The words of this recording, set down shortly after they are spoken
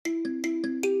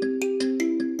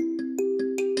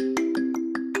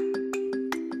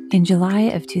In July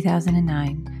of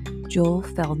 2009, Joel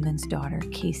Feldman's daughter,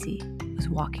 Casey, was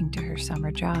walking to her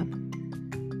summer job.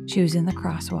 She was in the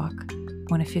crosswalk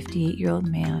when a 58-year-old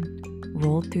man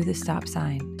rolled through the stop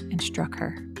sign and struck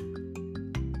her.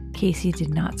 Casey did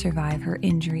not survive her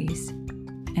injuries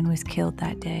and was killed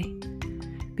that day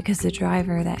because the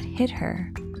driver that hit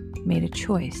her made a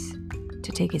choice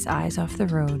to take his eyes off the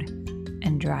road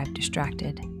and drive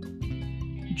distracted.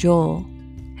 Joel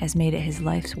has made it his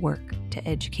life's work to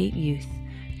educate youth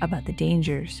about the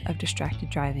dangers of distracted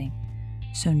driving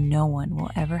so no one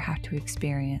will ever have to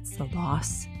experience the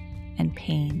loss and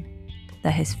pain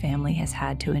that his family has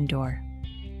had to endure.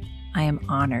 I am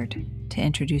honored to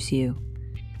introduce you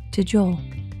to Joel.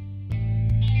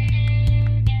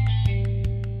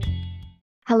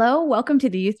 Hello, welcome to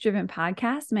the Youth Driven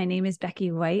Podcast. My name is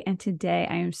Becky White, and today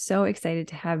I am so excited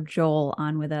to have Joel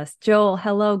on with us. Joel,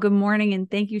 hello, good morning,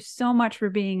 and thank you so much for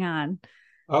being on.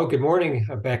 Oh, good morning,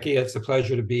 Becky. It's a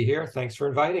pleasure to be here. Thanks for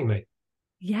inviting me.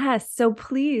 Yes, so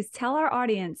please tell our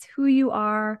audience who you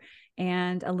are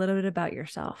and a little bit about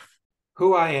yourself.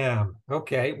 Who I am.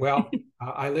 Okay, well,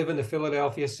 I live in the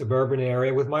Philadelphia suburban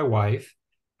area with my wife.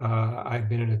 I've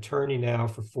been an attorney now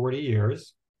for 40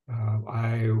 years.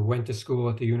 I went to school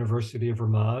at the University of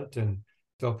Vermont and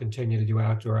still continue to do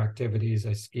outdoor activities.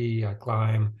 I ski, I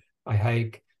climb, I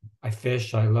hike, I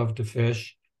fish. I love to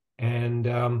fish. And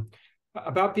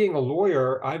about being a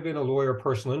lawyer, I've been a lawyer,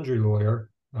 personal injury lawyer,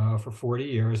 for 40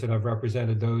 years, and I've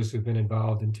represented those who've been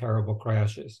involved in terrible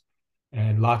crashes.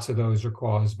 And lots of those are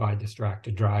caused by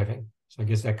distracted driving. So I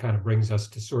guess that kind of brings us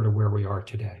to sort of where we are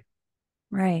today.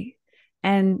 Right.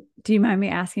 And do you mind me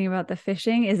asking about the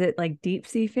fishing? Is it like deep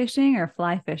sea fishing or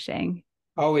fly fishing?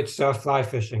 Oh, it's fly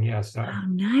fishing, yes. Oh,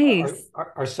 nice.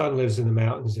 Our son lives in the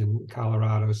mountains in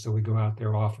Colorado, so we go out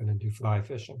there often and do fly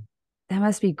fishing. That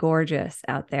must be gorgeous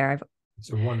out there.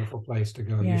 It's a wonderful place to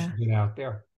go. Yeah. You should get out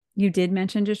there. You did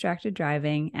mention distracted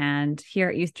driving, and here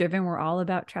at Youth Driven, we're all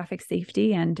about traffic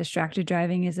safety, and distracted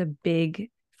driving is a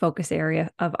big focus area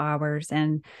of ours.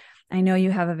 And I know you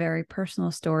have a very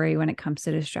personal story when it comes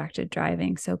to distracted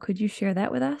driving. So could you share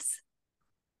that with us?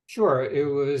 Sure. It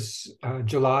was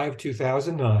July of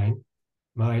 2009.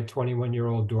 My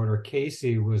 21-year-old daughter,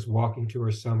 Casey, was walking to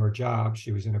her summer job.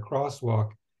 She was in a crosswalk,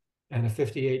 and a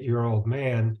 58-year-old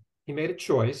man, he made a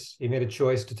choice. He made a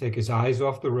choice to take his eyes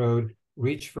off the road,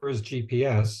 reach for his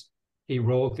GPS. He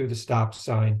rolled through the stop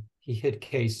sign. He hit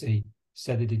Casey,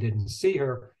 said that he didn't see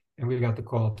her, and we got the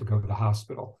call to go to the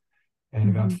hospital. And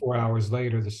about 4 hours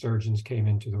later, the surgeons came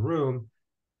into the room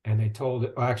and they told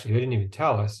it, well, actually, they didn't even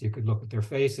tell us. You could look at their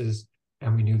faces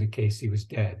and we knew that Casey was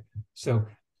dead. So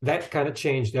that kind of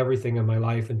changed everything in my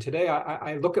life. And today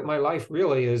I look at my life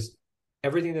really as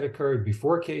everything that occurred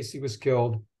before Casey was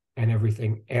killed and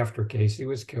everything after Casey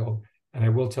was killed. And I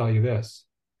will tell you this,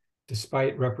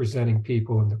 despite representing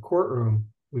people in the courtroom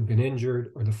who'd been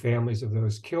injured or the families of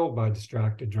those killed by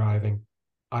distracted driving,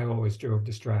 I always drove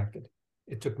distracted.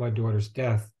 It took my daughter's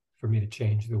death for me to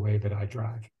change the way that I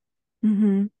drive.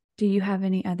 Mm-hmm. Do you have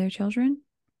any other children?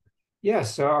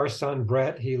 Yes, our son,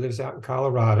 Brett, he lives out in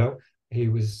Colorado. He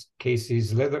was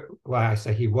Casey's little, well, I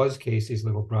say he was Casey's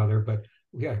little brother, but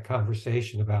we had a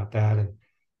conversation about that. And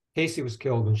Casey was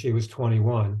killed when she was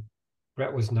 21.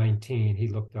 Brett was 19. He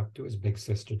looked up to his big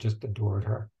sister, just adored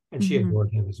her. And she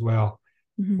adored him as well.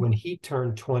 When he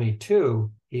turned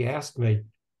 22, he asked me,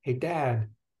 hey, Dad,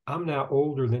 I'm now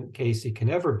older than Casey can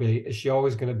ever be. Is she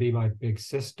always going to be my big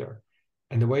sister?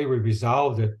 And the way we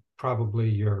resolved it, probably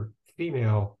your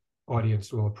female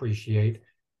audience will appreciate.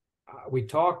 We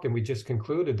talked and we just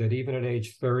concluded that even at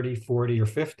age 30, 40, or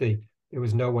 50, there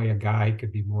was no way a guy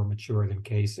could be more mature than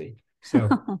Casey. So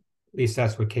at least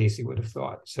that's what Casey would have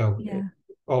thought. So yeah.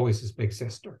 Always his big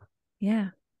sister. Yeah,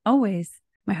 always.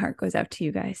 My heart goes out to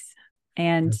you guys.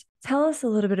 And tell us a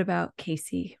little bit about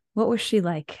Casey. What was she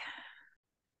like?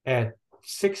 At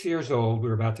 6 years old, we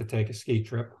were about to take a ski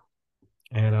trip.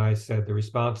 And I said the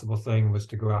responsible thing was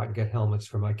to go out and get helmets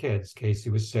for my kids. Casey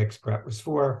was 6, Brett was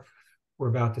 4. We're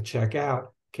about to check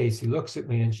out. Casey looks at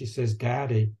me and she says,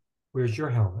 Daddy, where's your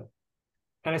helmet?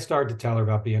 And I started to tell her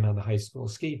about being on the high school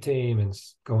ski team and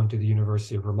going to the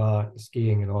University of Vermont and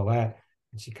skiing and all that.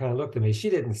 And she kind of looked at me. She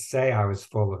didn't say I was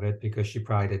full of it because she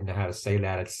probably didn't know how to say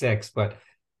that at 6, but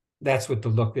that's what the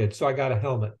look did. So I got a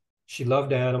helmet. She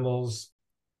loved animals.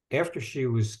 After she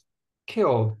was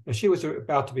killed, and she was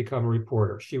about to become a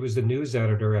reporter. She was the news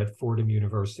editor at Fordham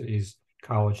University's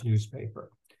college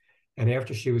newspaper. And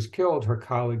after she was killed, her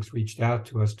colleagues reached out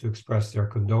to us to express their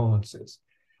condolences.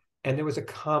 And there was a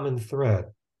common thread.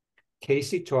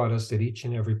 Casey taught us that each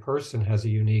and every person has a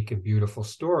unique and beautiful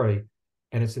story,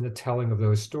 and it's in the telling of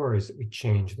those stories that we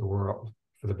change the world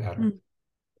for the better. Mm.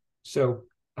 So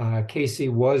Casey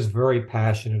was very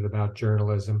passionate about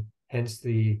journalism, hence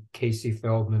the Casey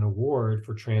Feldman Award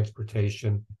for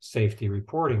Transportation Safety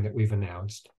Reporting that we've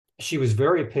announced. She was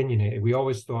very opinionated. We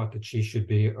always thought that she should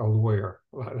be a lawyer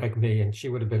like me, and she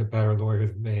would have been a better lawyer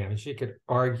than me. I mean, she could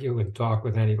argue and talk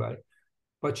with anybody,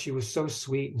 but she was so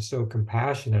sweet and so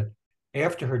compassionate.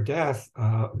 After her death,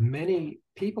 many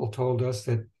people told us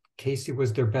that Casey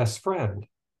was their best friend.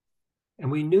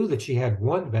 And we knew that she had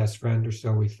one best friend, or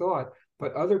so we thought,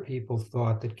 but other people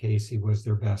thought that Casey was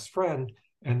their best friend.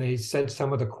 And they said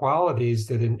some of the qualities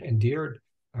that endeared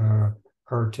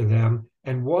her to them.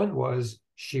 And one was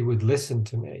she would listen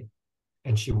to me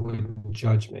and she wouldn't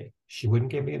judge me. She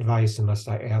wouldn't give me advice unless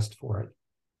I asked for it.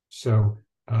 So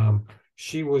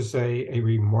she was a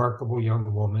remarkable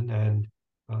young woman. And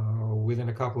within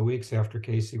a couple of weeks after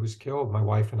Casey was killed, my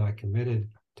wife and I committed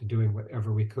to doing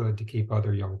whatever we could to keep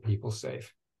other young people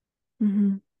safe.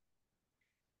 Mm-hmm.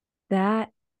 That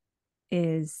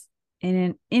is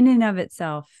in and of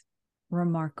itself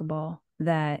remarkable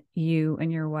that you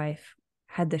and your wife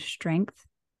had the strength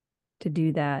to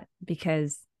do that,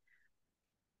 because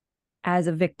as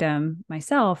a victim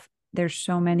myself, there's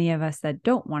so many of us that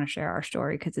don't want to share our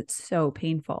story because it's so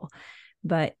painful.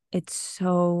 But it's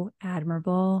so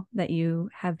admirable that you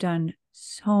have done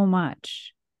so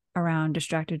much around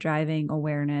distracted driving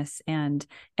awareness and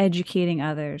educating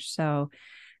others. So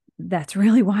that's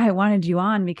really why I wanted you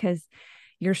on, because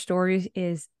your story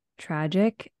is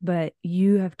tragic, but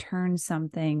you have turned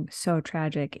something so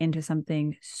tragic into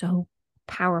something so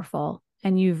powerful.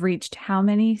 And you've reached how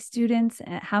many students?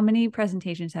 How many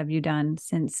presentations have you done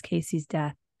since Casey's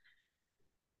death?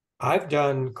 I've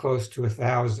done close to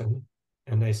 1,000,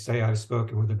 and they say I've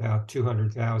spoken with about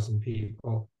 200,000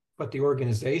 people. But the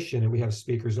organization, and we have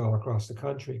speakers all across the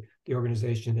country, the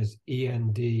organization is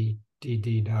enddd.org,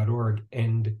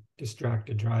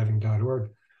 enddistracteddriving.org.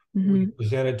 Mm-hmm. We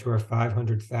presented to our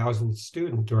 500,000th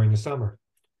student during the summer.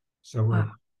 So we're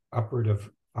upward of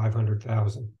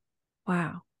 500,000.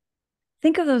 Wow.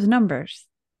 Think of those numbers.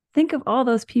 Think of all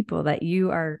those people that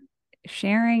you are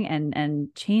sharing and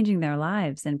changing their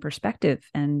lives and perspective.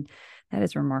 And that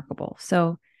is remarkable.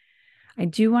 So I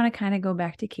do want to kind of go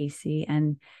back to Casey.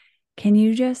 And can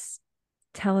you just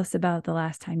tell us about the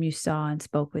last time you saw and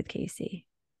spoke with Casey?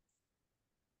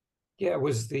 Yeah, it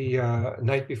was the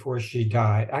night before she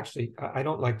died. Actually, I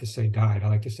don't like to say died. I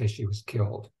like to say she was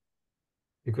killed,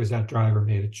 because that driver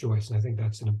made a choice. And I think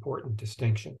that's an important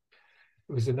distinction.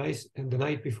 It was the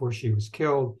night before she was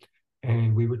killed,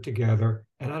 and we were together.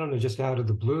 And I don't know, just out of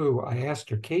the blue, I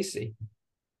asked her, Casey,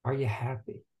 are you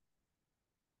happy?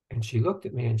 And she looked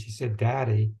at me and she said,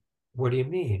 Daddy, what do you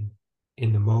mean?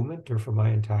 In the moment or for my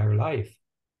entire life?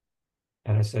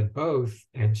 And I said, both.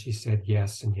 And she said,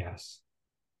 yes and yes.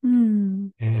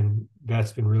 Mm. And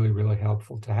that's been really, really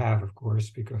helpful to have, of course,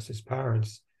 because as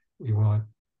parents, we want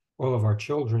all of our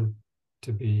children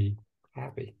to be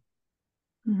happy.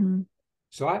 Mm-hmm.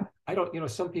 So I don't,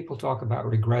 some people talk about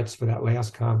regrets for that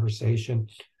last conversation.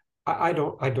 I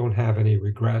don't have any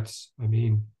regrets. I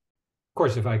mean, of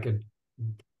course, if I could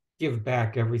give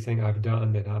back everything I've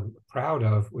done that I'm proud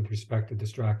of with respect to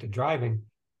distracted driving,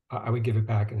 I would give it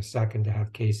back in a second to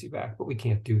have Casey back. But we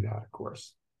can't do that, of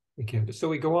course. We can't. So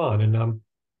we go on. And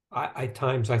at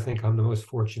times, I think I'm the most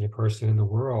fortunate person in the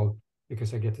world,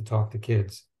 because I get to talk to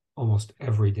kids almost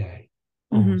every day,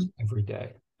 every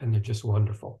day. And they're just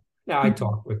wonderful. Now, I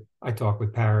talk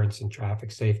with parents and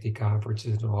traffic safety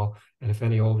conferences and all. And if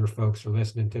any older folks are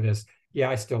listening to this, yeah,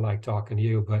 I still like talking to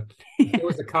you. But if there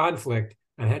was a conflict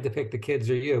and I had to pick the kids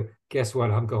or you, guess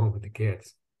what? I'm going with the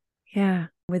kids. Yeah.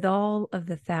 With all of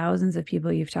the thousands of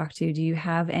people you've talked to, do you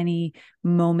have any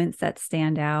moments that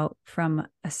stand out from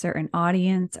a certain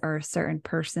audience or a certain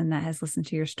person that has listened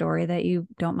to your story that you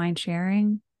don't mind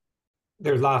sharing?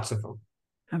 There are lots of them.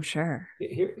 I'm sure.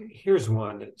 Here's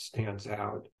one that stands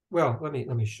out. Well, let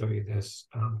me show you this.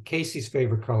 Casey's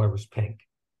favorite color was pink.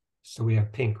 So we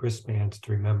have pink wristbands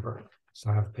to remember. So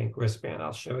I have a pink wristband.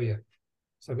 I'll show you.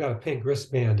 So I've got a pink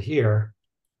wristband here,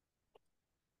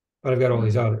 but I've got all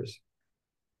these others.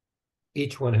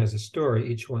 Each one has a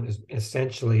story. Each one is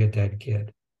essentially a dead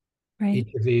kid. Right.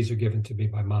 Each of these are given to me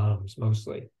by moms,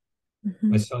 mostly.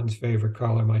 Mm-hmm. My son's favorite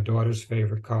color, my daughter's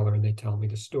favorite color, and they tell me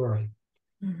the story.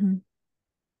 Mm-hmm.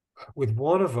 With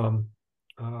one of them,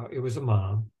 it was a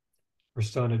mom. Her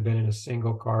son had been in a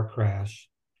single car crash,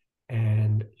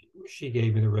 and she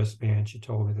gave me the wristband. She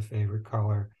told me the favorite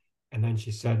color, and then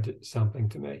she said something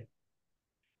to me.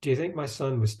 Do you think my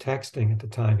son was texting at the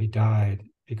time he died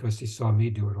because he saw me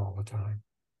do it all the time?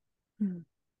 Mm.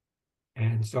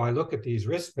 And so I look at these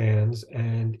wristbands,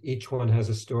 and each one has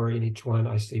a story, and each one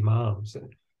I see moms.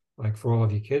 And like for all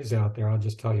of you kids out there, I'll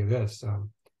just tell you this.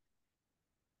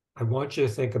 I want you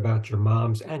to think about your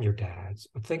moms and your dads,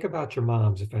 but think about your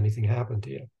moms if anything happened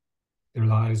to you. Their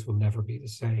lives will never be the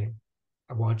same.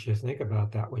 I want you to think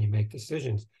about that when you make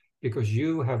decisions, because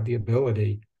you have the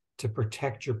ability to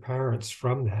protect your parents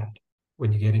from that.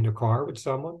 When you get in your car with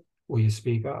someone, will you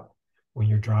speak up? When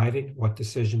you're driving, what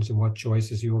decisions and what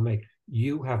choices you will make?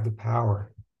 You have the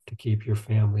power to keep your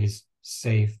families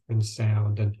safe and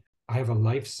sound. And I have a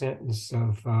life sentence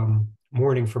of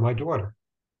mourning for my daughter.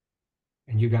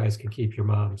 And you guys can keep your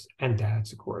moms and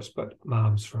dads, of course, but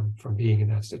moms from being in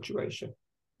that situation.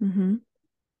 Mm-hmm.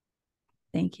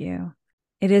 Thank you.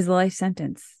 It is a life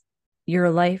sentence. Your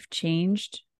life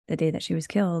changed the day that she was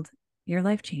killed. Your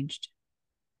life changed,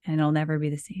 and it'll never be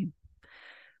the same.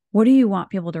 What do you want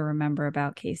people to remember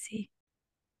about Casey?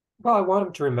 Well, I want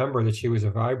them to remember that she was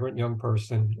a vibrant young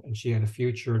person and she had a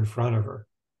future in front of her.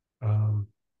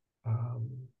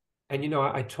 And, you know,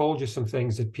 I told you some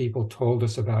things that people told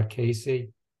us about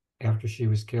Casey after she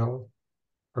was killed,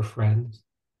 her friends.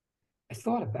 I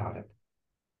thought about it.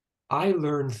 I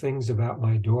learned things about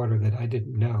my daughter that I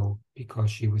didn't know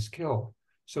because she was killed.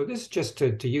 So this is just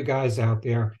to you guys out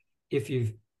there, if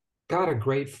you've got a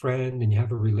great friend and you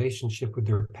have a relationship with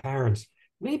their parents,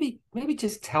 maybe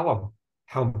just tell them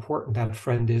how important that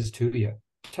friend is to you.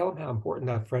 Tell them how important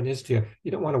that friend is to you.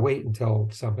 You don't want to wait until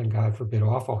something, God forbid,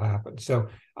 awful happens. So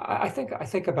I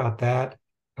think about that.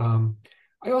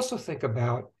 I also think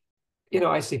about, you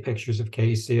know, I see pictures of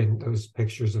Casey, and those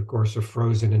pictures, of course, are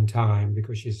frozen in time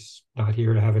because she's not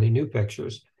here to have any new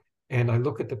pictures. And I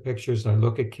look at the pictures and I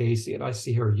look at Casey and I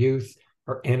see her youth,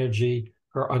 her energy,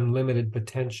 her unlimited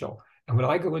potential. And when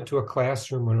I go into a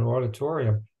classroom or an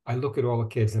auditorium, I look at all the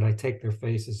kids and I take their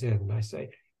faces in and I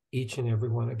say, each and every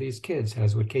one of these kids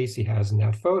has what Casey has in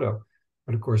that photo.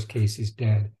 But of course, Casey's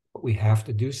dead. But we have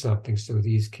to do something so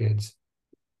these kids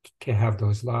can have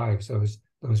those lives,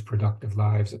 those productive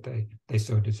lives that they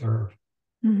so deserve.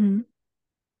 Mm-hmm.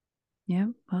 Yeah,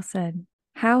 well said.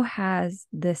 How has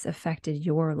this affected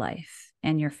your life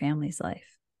and your family's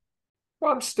life?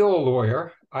 Well, I'm still a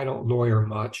lawyer. I don't lawyer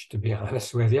much, to be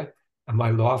honest with you. And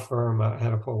my law firm,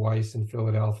 Hannaford Weiss in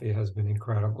Philadelphia, has been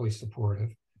incredibly supportive.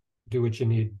 Do what you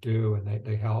need to do, and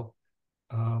they help.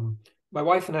 My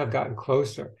wife and I have gotten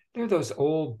closer. There are those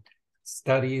old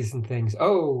studies and things.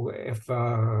 Oh, if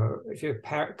your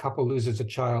couple loses a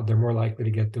child, they're more likely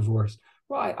to get divorced.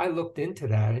 Well, I looked into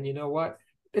that, and you know what?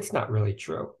 It's not really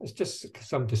true. It's just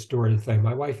some distorted thing.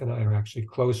 My wife and I are actually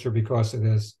closer because of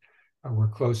this. We're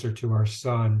closer to our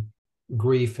son,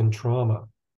 grief and trauma.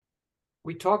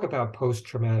 We talk about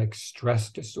post-traumatic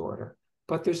stress disorder,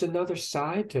 but there's another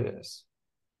side to this.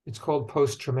 It's called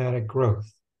post-traumatic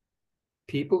growth.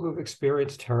 People who've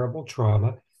experienced terrible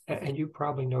trauma, and you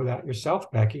probably know that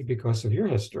yourself, Becky, because of your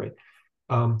history,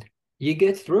 you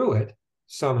get through it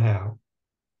somehow,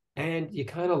 and you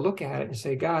kind of look at it and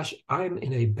say, gosh, I'm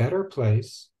in a better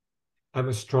place. I'm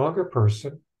a stronger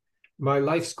person. My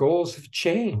life's goals have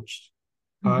changed.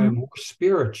 Mm-hmm. I'm more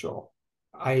spiritual.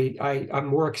 I'm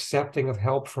more accepting of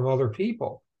help from other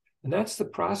people. And that's the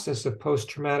process of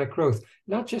post-traumatic growth,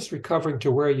 not just recovering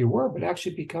to where you were, but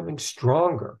actually becoming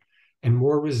stronger and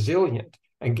more resilient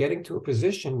and getting to a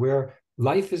position where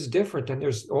life is different and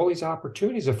there's all these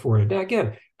opportunities afforded. Now,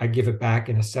 again, I'd give it back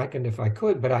in a second if I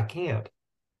could, but I can't.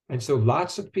 And so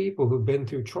lots of people who've been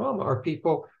through trauma are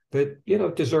people that, you know,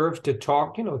 deserve to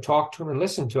talk to them and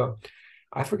listen to them.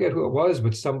 I forget who it was,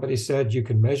 but somebody said you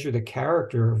can measure the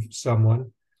character of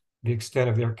someone, the extent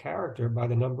of their character, by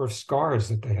the number of scars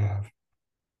that they have.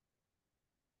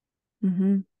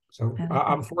 Mm-hmm. So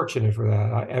I'm fortunate for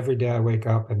that. Every day I wake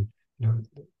up and, you know,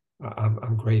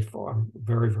 I'm grateful. I'm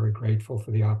very, very grateful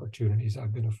for the opportunities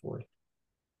I've been afforded.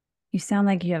 You sound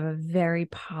like you have a very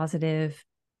positive,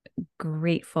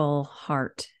 grateful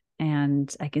heart,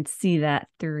 and I can see that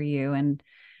through you. And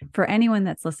for anyone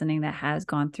that's listening that has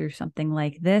gone through something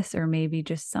like this, or maybe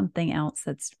just something else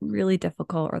that's really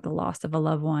difficult, or the loss of a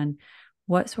loved one,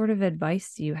 what sort of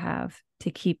advice do you have to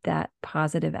keep that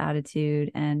positive attitude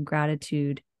and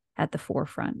gratitude at the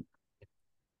forefront?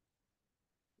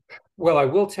 Well, I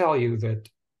will tell you that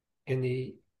in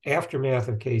the aftermath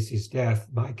of Casey's death,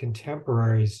 my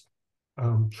contemporaries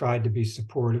tried to be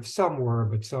supportive. Some were,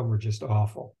 but some were just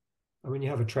awful. When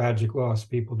you have a tragic loss,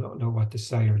 people don't know what to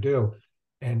say or do.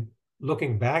 And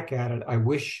looking back at it, I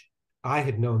wish I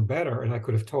had known better and I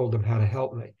could have told them how to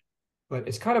help me. But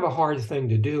it's kind of a hard thing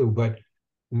to do. But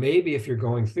maybe if you're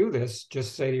going through this,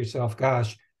 just say to yourself,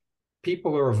 gosh,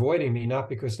 people are avoiding me not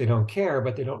because they don't care,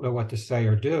 but they don't know what to say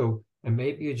or do. And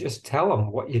maybe you just tell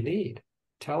them what you need.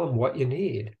 Tell them what you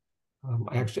need.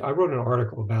 I wrote an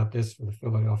article about this for the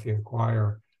Philadelphia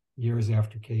Inquirer years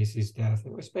after Casey's death.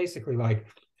 It was basically like,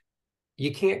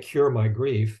 you can't cure my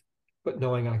grief, but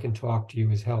knowing I can talk to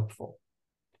you is helpful.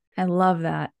 I love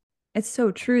that. It's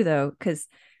so true, though, because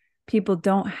people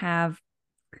don't have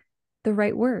the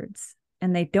right words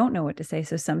and they don't know what to say.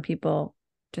 So some people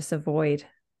just avoid.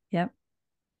 Yep.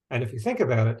 And if you think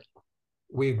about it,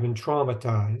 we've been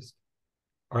traumatized.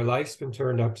 Our life's been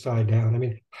turned upside down. I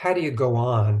mean, how do you go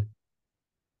on?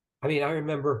 I mean, I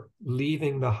remember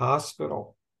leaving the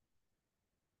hospital.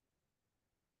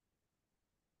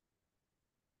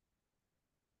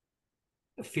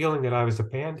 The feeling that I was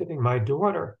abandoning my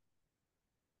daughter.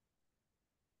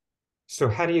 So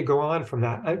how do you go on from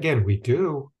that? Again, we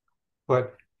do,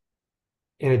 but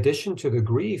in addition to the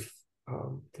grief,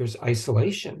 there's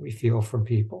isolation we feel from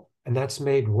people, and that's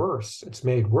made worse. It's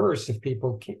made worse if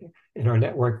people in our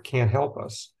network can't help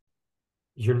us.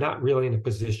 You're not really in a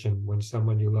position when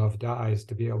someone you love dies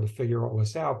to be able to figure all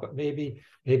this out, but maybe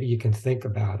you can think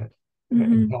about it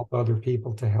and help other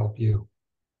people to help you.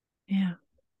 Yeah.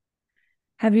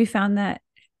 Have you found that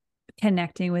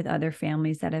connecting with other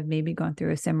families that have maybe gone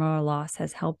through a similar loss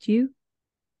has helped you?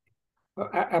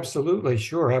 Absolutely,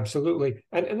 sure, absolutely.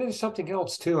 And there's something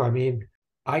else too. I mean,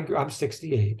 I'm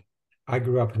 68. I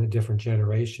grew up in a different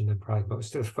generation than probably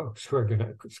most of the folks who are going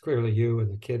to, it's clearly you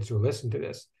and the kids who listen to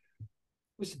this. It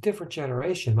was a different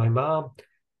generation. My mom,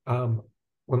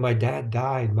 when my dad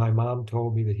died, my mom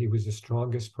told me that he was the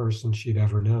strongest person she'd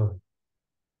ever known.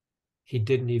 He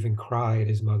didn't even cry at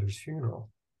his mother's funeral.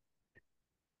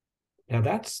 Now,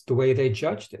 that's the way they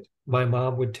judged it. My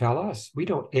mom would tell us, we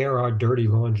don't air our dirty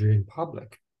laundry in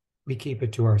public. We keep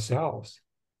it to ourselves.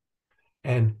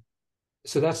 And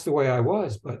so that's the way I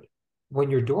was. But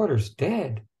when your daughter's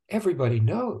dead, everybody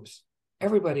knows.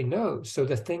 Everybody knows. So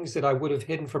the things that I would have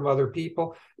hidden from other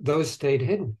people, those stayed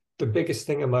hidden. The biggest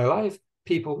thing in my life,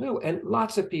 people knew. And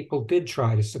lots of people did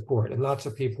try to support, and lots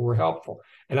of people were helpful.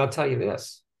 And I'll tell you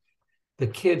this, the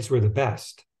kids were the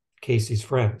best, Casey's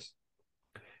friends.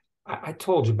 I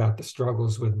told you about the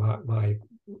struggles with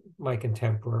my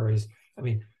contemporaries. I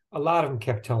mean, a lot of them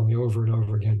kept telling me over and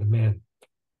over again, the men,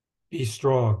 be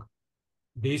strong,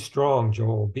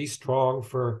 Joel, be strong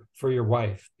for your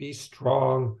wife, be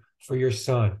strong for your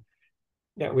son.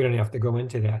 Now, we don't have to go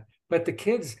into that, but the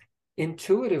kids,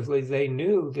 intuitively, they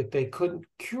knew that they couldn't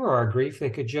cure our grief.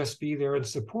 They could just be there and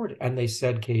support it. And they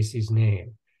said Casey's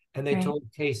name, and they told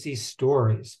Casey's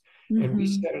stories. And we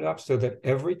set it up so that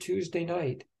every Tuesday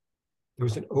night, there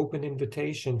was an open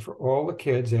invitation for all the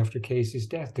kids after Casey's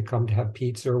death to come to have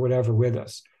pizza or whatever with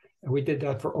us. And we did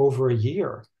that for over a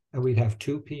year. And we'd have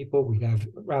 2 people. We'd have,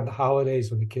 around the holidays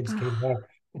when the kids came back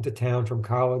into town from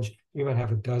college, we might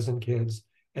have a dozen kids.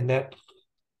 And that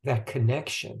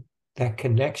connection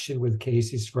with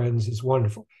Casey's friends is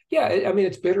wonderful. Yeah, I mean,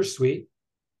 it's bittersweet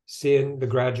seeing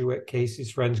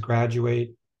Casey's friends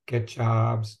graduate, get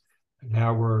jobs. And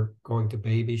now we're going to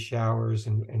baby showers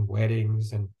and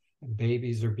weddings, and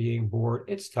babies are being born.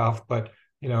 It's tough, but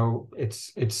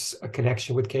it's a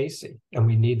connection with Casey, and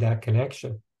we need that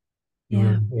connection.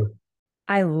 Yeah.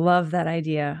 I love that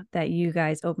idea that you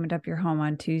guys opened up your home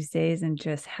on Tuesdays and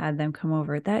just had them come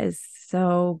over. That is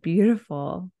so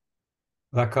beautiful.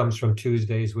 That comes from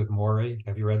Tuesdays with Morrie.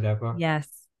 Have you read that book? Yes.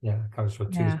 Yeah, it comes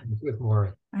from Tuesdays with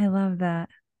Morrie. I love that.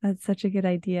 That's such a good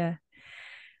idea.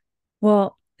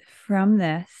 Well, from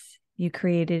this, you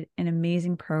created an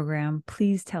amazing program.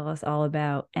 Please tell us all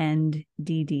about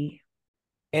NDD.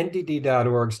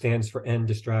 NDD.org stands for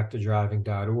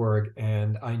enddistracteddriving.org.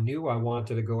 And I knew I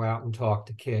wanted to go out and talk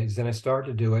to kids. And I started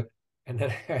to do it. And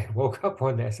then I woke up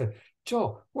one day, I said,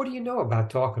 Joel, what do you know about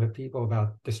talking to people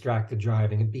about distracted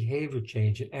driving and behavior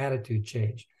change and attitude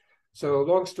change? So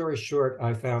long story short,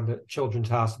 I found the Children's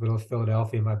Hospital of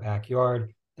Philadelphia in my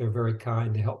backyard. They're very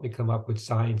kind to help me come up with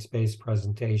science-based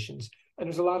presentations. And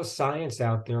there's a lot of science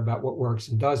out there about what works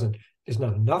and doesn't. There's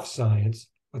not enough science,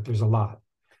 but there's a lot.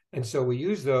 And so we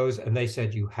use those, and they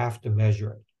said you have to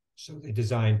measure it. So they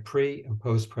designed pre and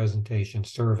post-presentation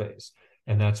surveys,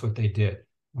 and that's what they did.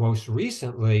 Most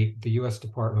recently, the U.S.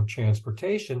 Department of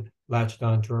Transportation latched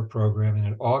onto our program, and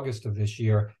in August of this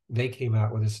year, they came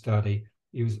out with a study.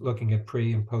 He was looking at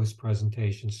pre and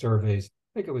post-presentation surveys.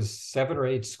 I think it was 7 or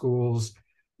 8 schools,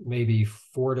 maybe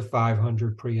 400 to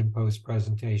 500 pre and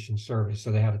post-presentation surveys.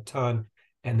 So they had a ton,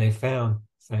 and they found,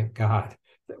 thank God,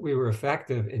 that we were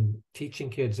effective in teaching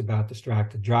kids about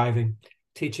distracted driving,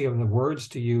 teaching them the words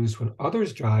to use when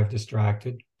others drive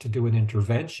distracted to do an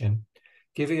intervention,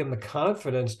 giving them the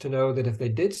confidence to know that if they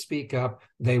did speak up,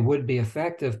 they would be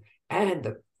effective.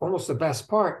 And almost the best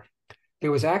part,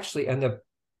 There was actually, and the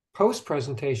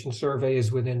post-presentation survey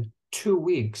is within 2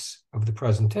 weeks of the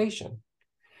presentation.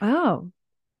 Oh.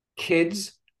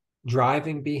 Kids'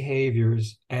 driving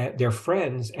behaviors, their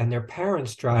friends and their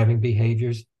parents' driving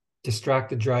behaviors,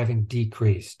 distracted driving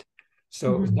decreased.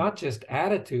 So it was not just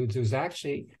attitudes, it was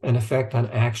actually an effect on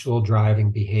actual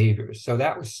driving behaviors. So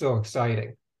that was so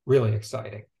exciting, really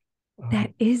exciting.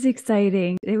 That is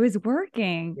exciting. It was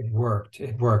working. It worked.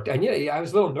 It worked. And yeah, I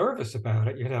was a little nervous about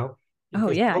it, Oh,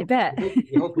 because yeah, I bet.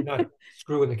 you hope you're not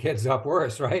screwing the kids up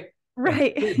worse, right?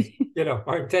 Right. Kids,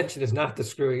 our intention is not to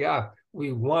screw you up.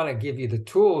 We want to give you the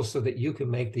tools so that you can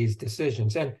make these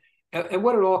decisions. And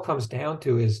what it all comes down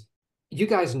to is you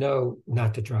guys know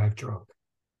not to drive drunk.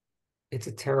 It's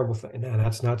a terrible thing. Now,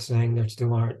 that's not saying there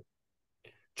still aren't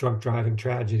drunk driving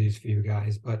tragedies for you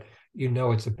guys, but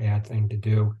it's a bad thing to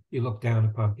do. You look down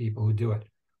upon people who do it.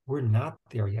 We're not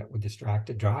there yet with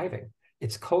distracted driving.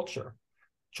 It's culture.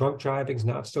 Drunk driving is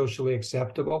not socially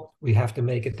acceptable. We have to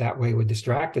make it that way with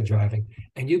distracted driving.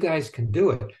 And you guys can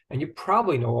do it. And you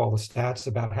probably know all the stats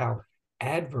about how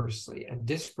adversely and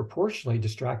disproportionately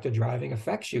distracted driving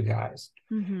affects you guys.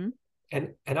 Mm-hmm.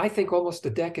 And I think almost the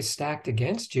deck is stacked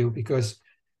against you because,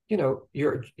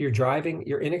 you're driving,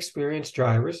 you're inexperienced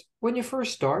drivers. When you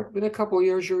first start, in a couple of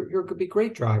years, you're going to be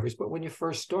great drivers. But when you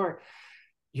first start,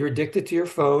 you're addicted to your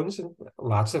phones, and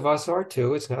lots of us are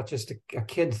too. It's not just a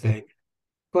kid thing.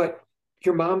 But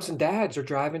your moms and dads are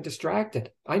driving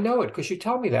distracted. I know it because you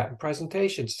tell me that in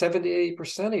presentations, 70,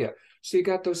 80% of you. So you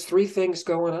got those three things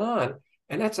going on,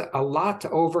 and that's a lot to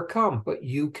overcome, but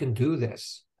you can do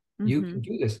this. You can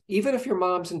do this. Even if your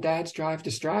moms and dads drive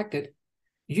distracted,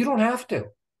 you don't have to.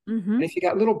 And if you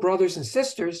got little brothers and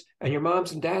sisters and your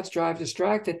moms and dads drive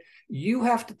distracted, you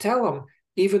have to tell them,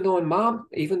 even though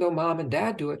mom and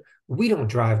dad do it, we don't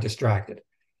drive distracted.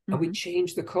 And we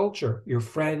change the culture, your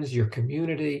friends, your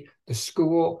community, the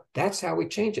school. That's how we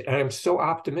change it. And I'm so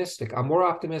optimistic. I'm more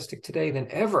optimistic today than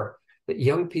ever that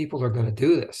young people are going to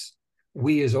do this.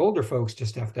 We as older folks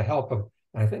just have to help them.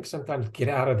 And I think sometimes get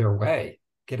out of their way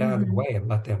and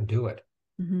let them do it.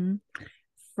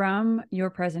 From your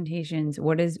presentations,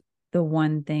 what is the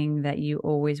one thing that you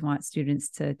always want students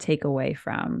to take away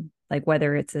from? Like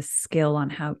whether it's a skill on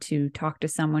how to talk to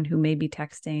someone who may be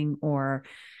texting or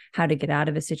how to get out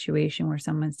of a situation where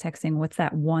someone's texting. What's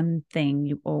that one thing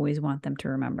you always want them to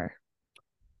remember?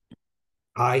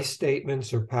 I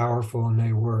statements are powerful and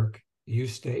they work. You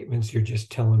statements, you're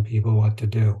just telling people what to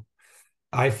do.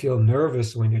 I feel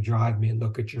nervous when you drive me and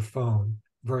look at your phone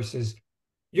versus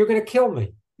you're going to kill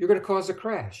me. You're going to cause a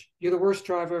crash. You're the worst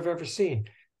driver I've ever seen.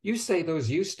 You say those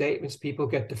you statements, people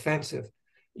get defensive.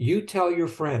 You tell your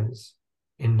friends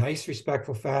in nice,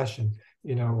 respectful fashion,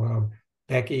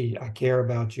 Becky, I care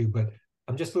about you, but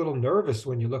I'm just a little nervous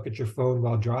when you look at your phone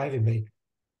while driving me.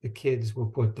 The kids will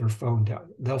put their phone down.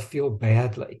 They'll feel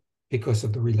badly because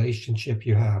of the relationship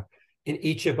you have. In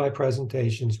each of my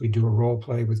presentations, we do a role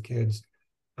play with kids.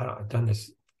 I've done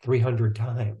this 300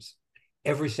 times.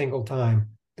 Every single time,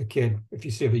 the kid, if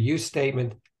you see a you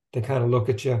statement, they kind of look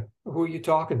at you. Who are you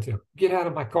talking to? Get out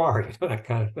of my car, that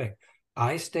kind of thing.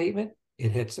 I statement,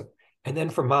 it hits them. And then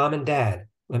for mom and dad,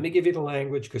 let me give you the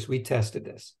language because we tested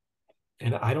this.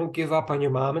 And I don't give up on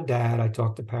your mom and dad. I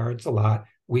talk to parents a lot.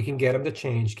 We can get them to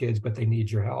change, kids, but they need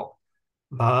your help.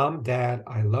 Mom, dad,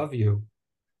 I love you,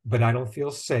 but I don't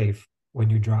feel safe when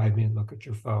you drive me and look at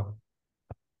your phone.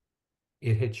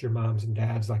 It hits your moms and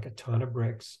dads like a ton of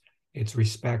bricks. It's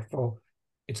respectful.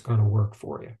 It's going to work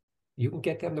for you. You can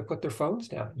get them to put their phones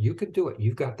down. You can do it.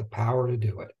 You've got the power to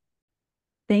do it.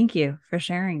 Thank you for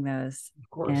sharing those. Of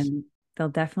course. And they'll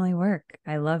definitely work.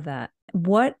 I love that.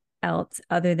 What else,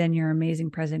 other than your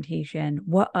amazing presentation,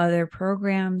 what other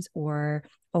programs or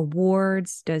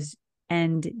awards does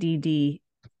NDD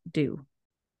do?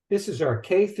 This is our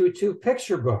K-2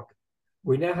 picture book.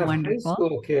 We now have Wonderful. high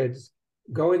school kids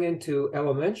going into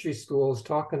elementary schools,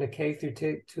 talking to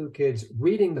K-2 kids,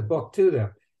 reading the book to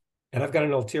them. And I've got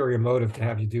an ulterior motive to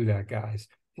have you do that, guys.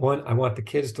 One, I want the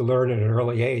kids to learn at an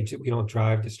early age that we don't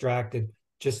drive distracted.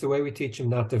 Just the way we teach them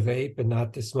not to vape and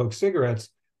not to smoke cigarettes,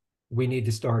 we need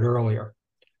to start earlier.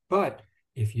 But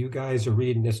if you guys are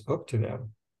reading this book to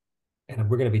them, and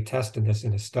we're going to be testing this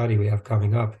in a study we have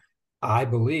coming up, I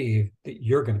believe that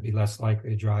you're going to be less likely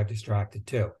to drive distracted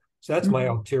too. So that's my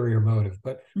ulterior motive.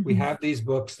 But we have these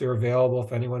books. They're available.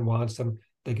 If anyone wants them,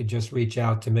 they could just reach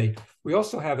out to me. We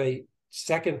also have a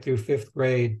 2nd through 5th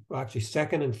grade. Well, actually,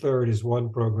 2nd and 3rd is one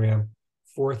program.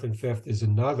 4th and 5th is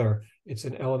another. It's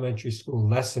an elementary school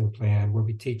lesson plan where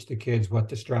we teach the kids what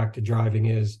distracted driving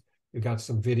is. We've got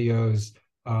some videos.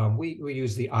 We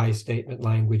use the I statement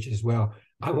language as well.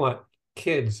 I want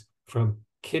kids from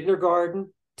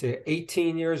kindergarten to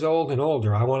 18 years old and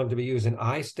older. I want them to be using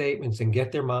I statements and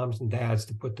get their moms and dads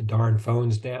to put the darn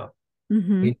phones down.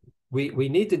 Mm-hmm. We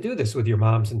need to do this with your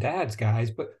moms and dads,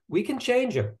 guys, but we can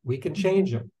change them. We can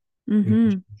change them.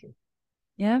 Mm-hmm.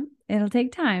 Yeah, it'll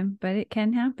take time, but it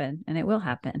can happen, and it will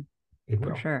happen. It for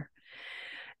will. sure.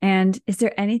 And is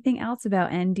there anything else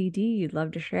about NDD you'd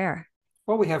love to share?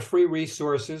 Well, we have free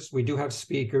resources. We do have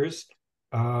speakers.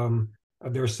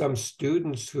 There are some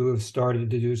students who have started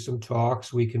to do some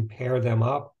talks. We can pair them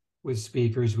up with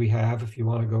speakers we have if you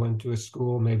want to go into a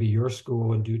school, maybe your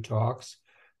school, and do talks.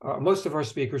 Most of our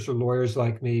speakers are lawyers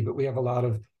like me, but we have a lot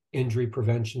of injury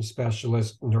prevention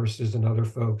specialists, nurses, and other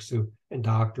folks and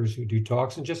doctors who do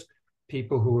talks, and just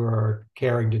people who are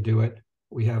caring to do it.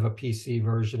 We have a PC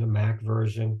version, a Mac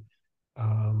version.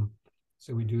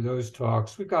 So we do those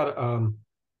talks. We've got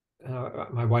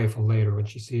my wife will later, when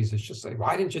she sees it, she'll say,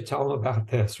 "Why didn't you tell them about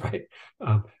this?" Right?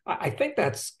 I think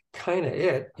that's kind of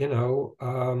it.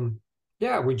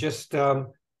 Yeah, we just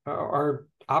are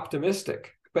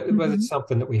optimistic, but it's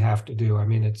something that we have to do. I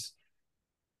mean, it's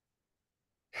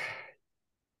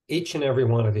each and every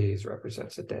one of these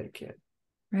represents a dead kid.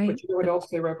 Right. But you know what else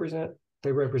they represent?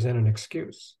 They represent an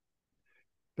excuse.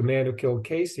 The man who killed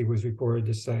Casey was reported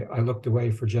to say, "I looked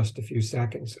away for just a few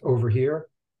seconds. Over here,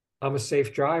 I'm a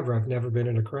safe driver. I've never been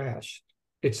in a crash.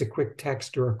 It's a quick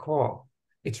text or a call.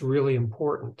 It's really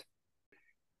important."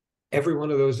 Every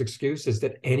one of those excuses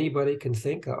that anybody can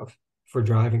think of for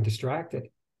driving distracted,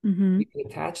 we can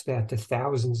attach that to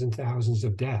thousands and thousands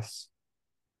of deaths.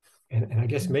 And I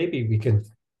guess maybe we can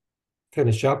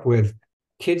finish up with,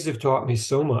 kids have taught me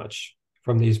so much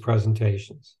from these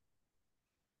presentations.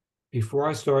 Before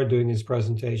I started doing these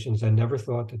presentations, I never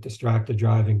thought that distracted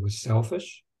driving was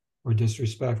selfish or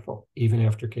disrespectful, even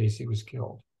after Casey was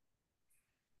killed.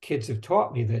 Kids have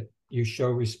taught me that you show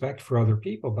respect for other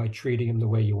people by treating them the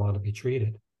way you want to be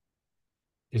treated.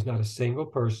 There's not a single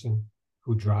person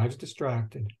who drives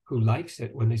distracted who likes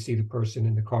it when they see the person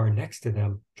in the car next to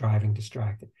them driving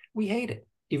distracted. We hate it,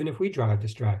 even if we drive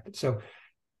distracted. So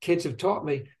kids have taught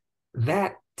me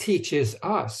that teaches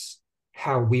us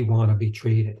how we want to be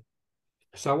treated.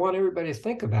 So I want everybody to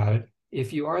think about it.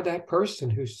 If you are that person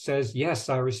who says, "Yes,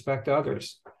 I respect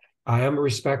others. I am a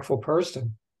respectful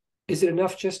person," is it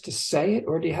enough just to say it,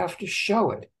 or do you have to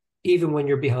show it, even when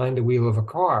you're behind the wheel of a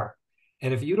car?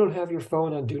 And if you don't have your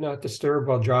phone on Do Not Disturb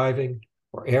while driving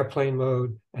or airplane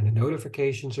mode, and the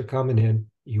notifications are coming in,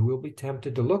 you will be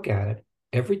tempted to look at it.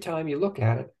 Every time you look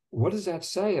at it, what does that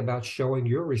say about showing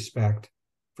your respect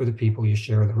for the people you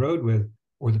share the road with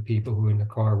or the people who are in the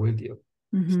car with you?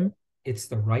 So it's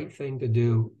the right thing to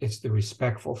do. It's the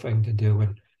respectful thing to do.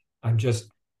 And I'm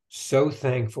just so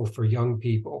thankful for young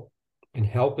people in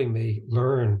helping me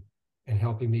learn and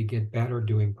helping me get better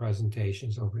doing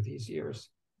presentations over these years.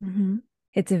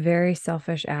 It's a very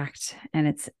selfish act, and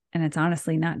it's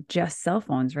honestly not just cell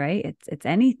phones, right? It's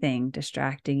anything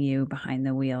distracting you behind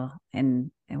the wheel,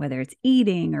 and whether it's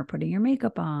eating or putting your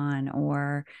makeup on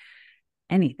or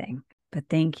anything. But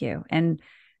thank you. And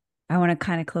I want to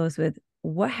kind of close with,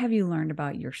 what have you learned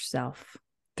about yourself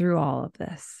through all of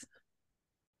this?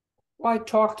 Well, I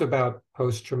talked about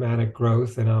post-traumatic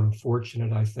growth, and I'm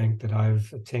fortunate, I think, that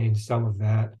I've attained some of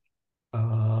that.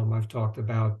 I've talked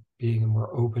about being a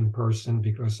more open person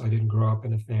because I didn't grow up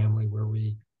in a family where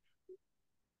we,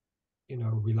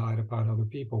 relied upon other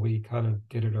people. We kind of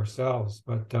did it ourselves.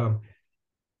 But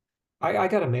I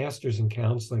got a master's in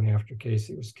counseling after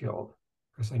Casey was killed,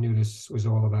 because I knew this was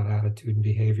all about attitude and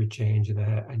behavior change. And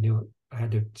I knew I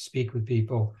had to speak with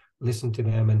people, listen to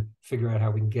them, and figure out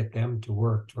how we can get them to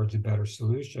work towards a better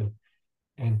solution.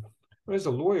 And as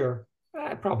a lawyer,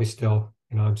 I probably still,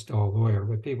 I'm still a lawyer,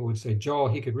 but people would say, "Joel,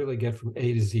 he could really get from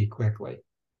A to Z quickly."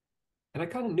 And I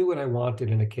kind of knew what I wanted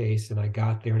in a case, and I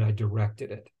got there and I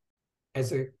directed it.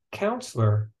 As a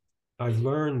counselor, I've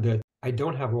learned that I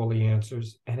don't have all the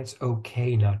answers, and it's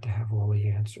okay not to have all the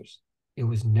answers. It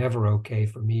was never okay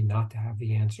for me not to have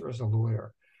the answer as a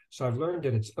lawyer. So I've learned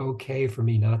that it's okay for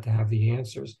me not to have the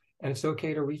answers, and it's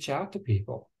okay to reach out to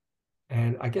people.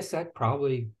 And I guess that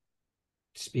probably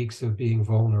speaks of being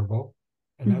vulnerable,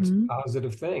 and that's a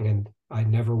positive thing. And I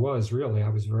never was, really. I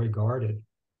was very guarded.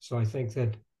 So I think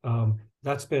that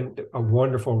that's been a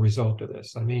wonderful result of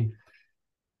this. I mean,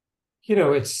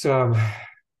 it's I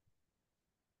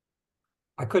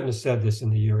couldn't have said this in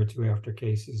the year or two after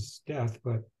Casey's death,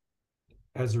 but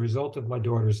as a result of my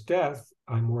daughter's death,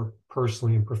 I'm more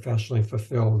personally and professionally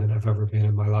fulfilled than I've ever been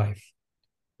in my life.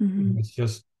 It's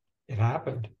just, it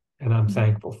happened. And I'm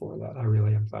thankful for that. I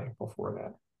really am thankful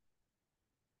for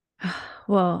that.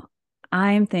 Well,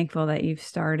 I am thankful that you've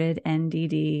started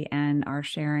NDD and are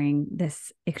sharing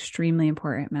this extremely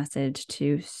important message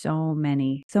to so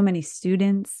many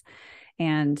students.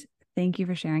 And thank you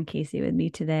for sharing Casey with me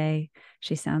today.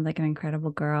 She sounds like an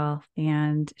incredible girl,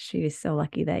 and she is so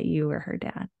lucky that you were her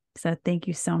dad. So thank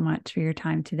you so much for your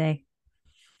time today.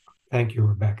 Thank you,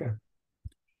 Rebecca.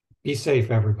 Be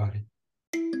safe, everybody.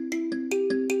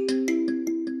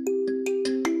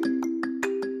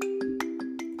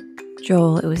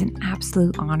 Joel, it was an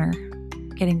absolute honor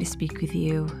getting to speak with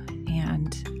you,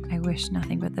 and I wish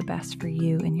nothing but the best for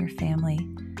you and your family.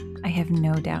 I have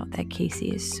no doubt that Casey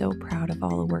is so proud of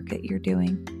all the work that you're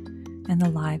doing and the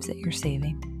lives that you're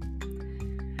saving.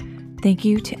 Thank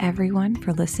you to everyone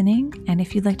for listening, and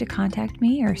if you'd like to contact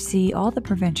me or see all the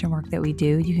prevention work that we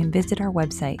do, you can visit our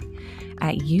website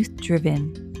at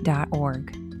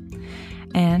youthdriven.org.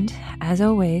 And as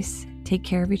always, take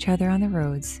care of each other on the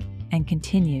roads and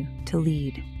continue to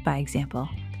lead by example.